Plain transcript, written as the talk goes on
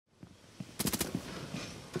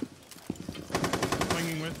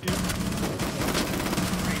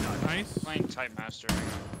playing tight master.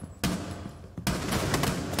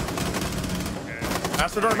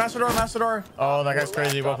 Master door, master door, master door. Oh, that guy's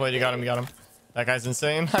crazy. Well played. You got him. You got him. That guy's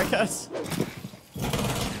insane, I guess.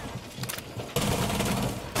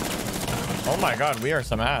 Oh my god, we are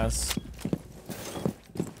some ass.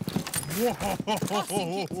 Whoa!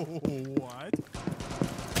 What?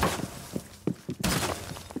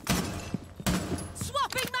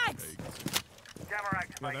 Swapping mags.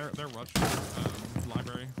 Yeah, they're rushing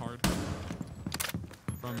library hard.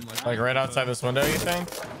 From Like right outside this window, you think?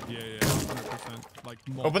 Yeah, 100%. Like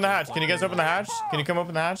open the hatch. Can you guys open the hatch? Can you come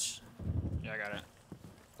open the hatch? Yeah, I got it.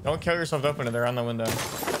 Don't kill yourself to open it. They're on the window. Got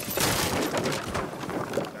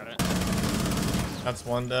it. That's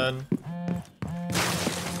one dead.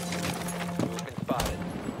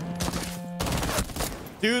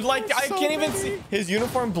 Dude, like I can't even see. His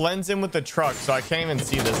uniform blends in with the truck, so I can't even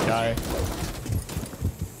see this guy.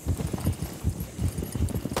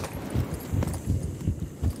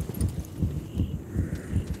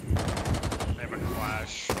 They have a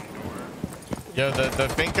flash door. Yo, the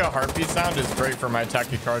Finka heartbeat sound is great for my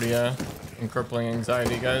tachycardia and crippling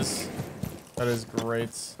anxiety, guys. That is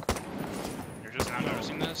great. You're just not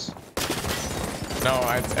noticing this? No,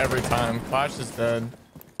 it's every time. Flash is dead.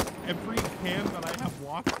 Every hand that I have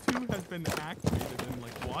walked to has been activated and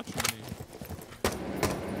like watching me.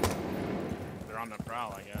 They're on the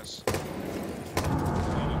prowl, I guess.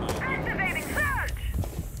 Activating surge.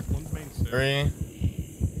 One's main stairs.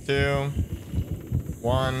 3, 2,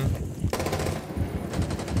 1.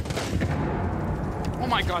 Oh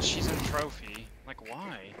my gosh, she's in trophy. Like,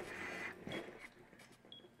 why?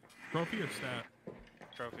 Trophy or stat?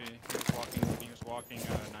 Trophy. He was walking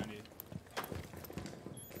 90.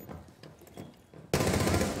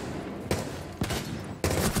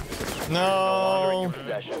 No.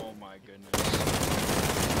 Oh my goodness.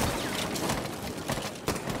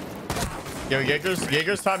 Yo,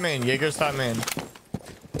 Jaeger's top main. Jaeger's top main.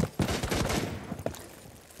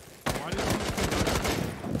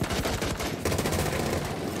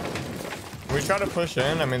 We try to push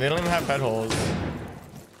in. I mean, they don't even have bed holes.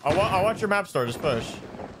 I'll watch your map store. Just push.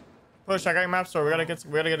 Push. I got your map store. We gotta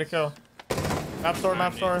get a kill. Map store.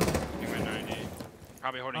 Map store. You went 90.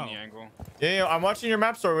 Probably holding the angle. Yeah, I'm watching your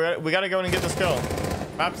map store. We gotta go in and get this kill.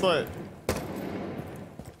 Map's lit.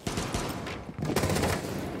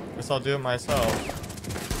 Guess I'll do it myself.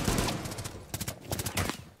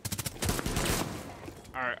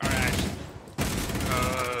 Alright.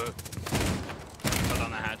 Hold on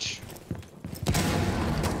the hatch. You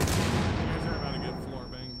guys are about to get floor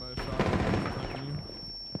banged by a shot.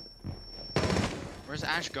 Where's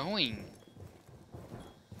Ash going?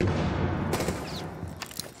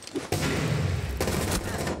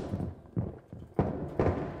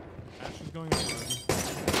 Ash is going over.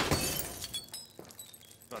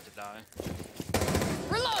 About to die.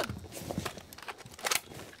 Reload.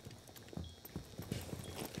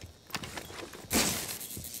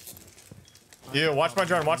 Yeah, watch my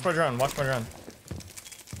drone. Watch my drone. Watch my drone.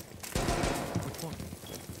 Which one?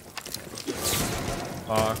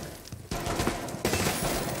 Fuck.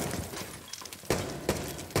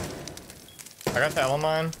 I got the Ela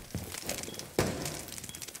mine.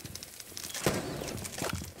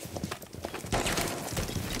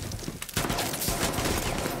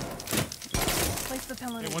 Place the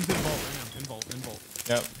penalty. Hey, one's in vault. In vault.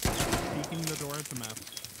 Yep. Peeking the door at the map.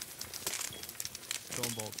 Still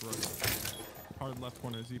in vault, right. Hard left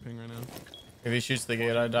corner, Z-ping right now. If he shoots the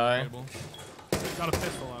gate, I die. He's got a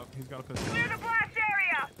pistol out. He's got a pistol. Clear the blast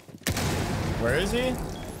area. Where is he?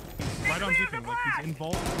 Right on Z-ping. Like he's in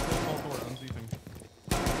vault. Vault door on Z-ping.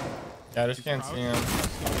 Yeah, I just can't see him.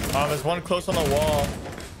 Oh, there's one close on the wall.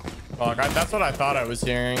 Fuck, that's what I thought I was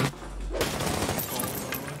hearing.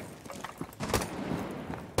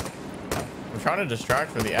 I'm trying to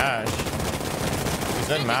distract for the Ash. He's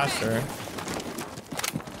in master.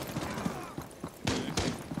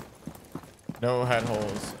 No head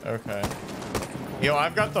holes. Okay. Yo,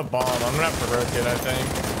 I've got the bomb. I'm gonna have to rotate, I think.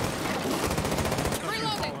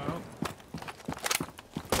 Reloading.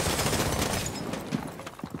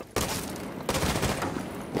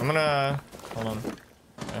 I'm gonna hold on.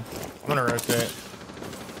 Yeah. I'm gonna rotate.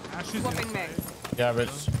 Ash is Swapping mags. Yeah, but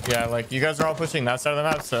yeah, like you guys are all pushing that side of the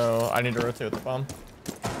map, so I need to rotate with the bomb.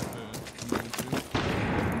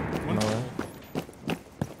 No.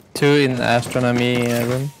 2 in astronomy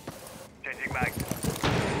room. Changing back.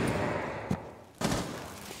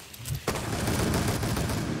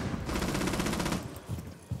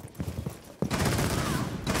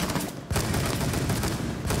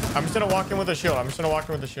 I'm just gonna walk in with a shield. I'm just gonna walk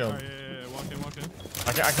in with a shield. Alright, yeah. Walk in.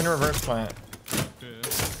 I can reverse plant. Yeah.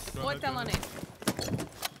 Go Void ahead, go felony. ahead.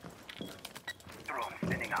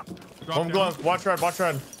 Drop One down. glove. Watch red. Watch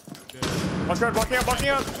red. Yeah. Watch red. Walking up. Walking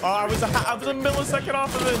up. Oh, I was a millisecond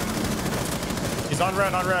off of it. He's on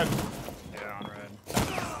red. On red. Yeah, on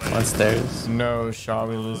red. One stairs. No shot.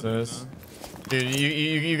 We lose this. Dude,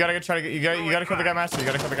 you gotta try to get. You gotta kill the guy master. You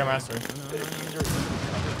gotta kill the guy master.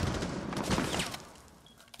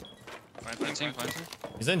 Planting.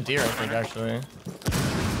 He's in deer, I think, actually.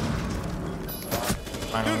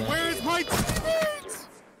 Finally. Dude, where is my teammates?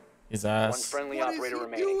 He's One ass. friendly What is operator he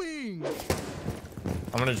remaining. doing?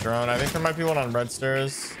 I'm gonna drone. I think there might be one on red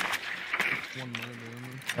stairs. One more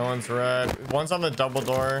room. No one's red. One's on the double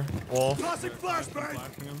door. Wolf. Classic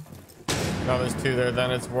flashbang. Him. No, there's two there.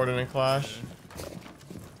 Then it's Warden and Clash.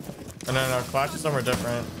 Oh, no. Clash is somewhere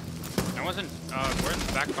different. I wasn't. We're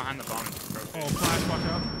back behind the bomb. Oh, flash, watch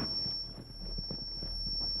out.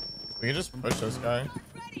 We can just push this guy.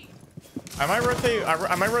 I might rotate.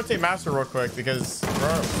 I might rotate master real quick because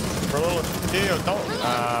we're a little. Dude, don't.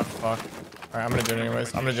 Fuck. All right, I'm gonna do it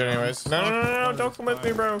anyways. No, don't come with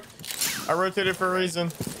me, bro. I rotated for a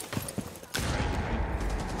reason.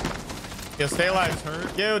 Yo, stay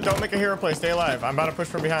alive. Yo, don't make a hero play. Stay alive. I'm about to push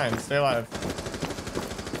from behind. Stay alive.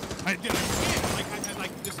 I can't.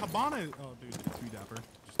 Like this Habana. Oh, dude, too dapper.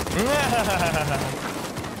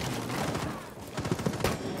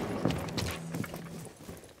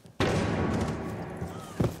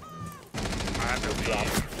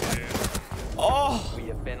 Oh We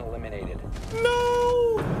have been eliminated.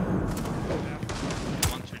 no!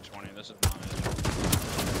 1-2-20. This is not it.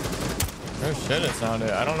 Oh shit, it's not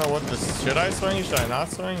it. I don't know what this. Should I swing? Should I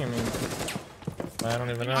not swing? I mean, I don't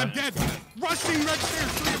even know. I'm dead. Rushing red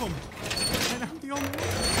stairs, 3 of them. And I'm the only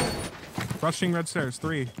one. Rushing red stairs,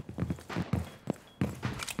 3.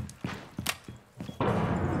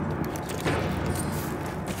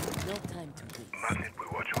 No time to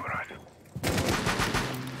lose.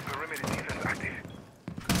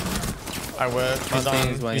 I whip.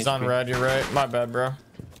 He's on red. You're right. My bad, bro.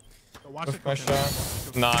 Watch it. My shot.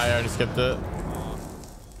 Nah, I already skipped it.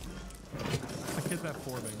 I hit that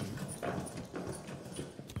 4 baby.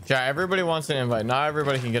 Yeah, everybody wants an invite. Not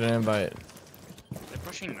everybody can get an invite. They're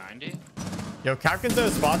pushing 90. Yo, Captain's in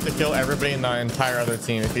a spot to kill everybody in the entire other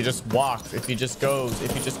team. If he just walks, if he just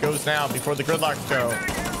goes now before the gridlocks go.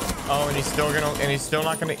 Oh, and he's still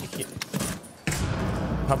not gonna.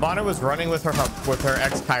 Habana was running with her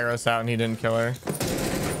ex Kairos out, and he didn't kill her.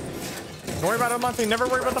 Don't worry about Montagne. Never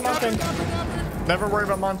worry about the Montagne. Never worry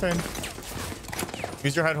about Montagne.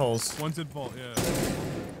 Use your head holes. One's in vault, yeah.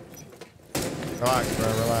 Relax, bro.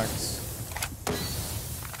 Relax.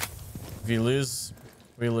 If you lose,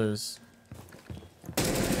 we lose.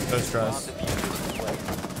 No stress.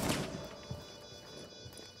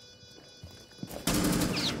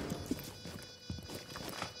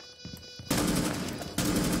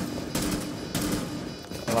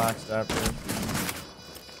 Relax, Dapper.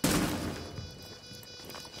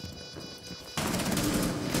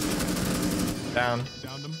 Down.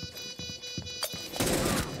 Downed him.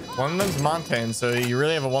 One of them's Montaigne, so you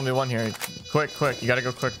really have a 1v1 here. Quick. You gotta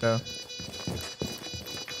go quick, though.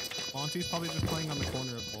 Monty's probably just playing on the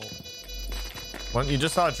corner of vault. One, you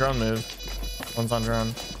just saw a drone move. One's on drone.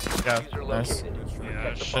 Yeah, Diffuser nice. located. Yeah,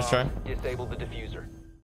 Protect the let's try. bomb. Disable the diffuser.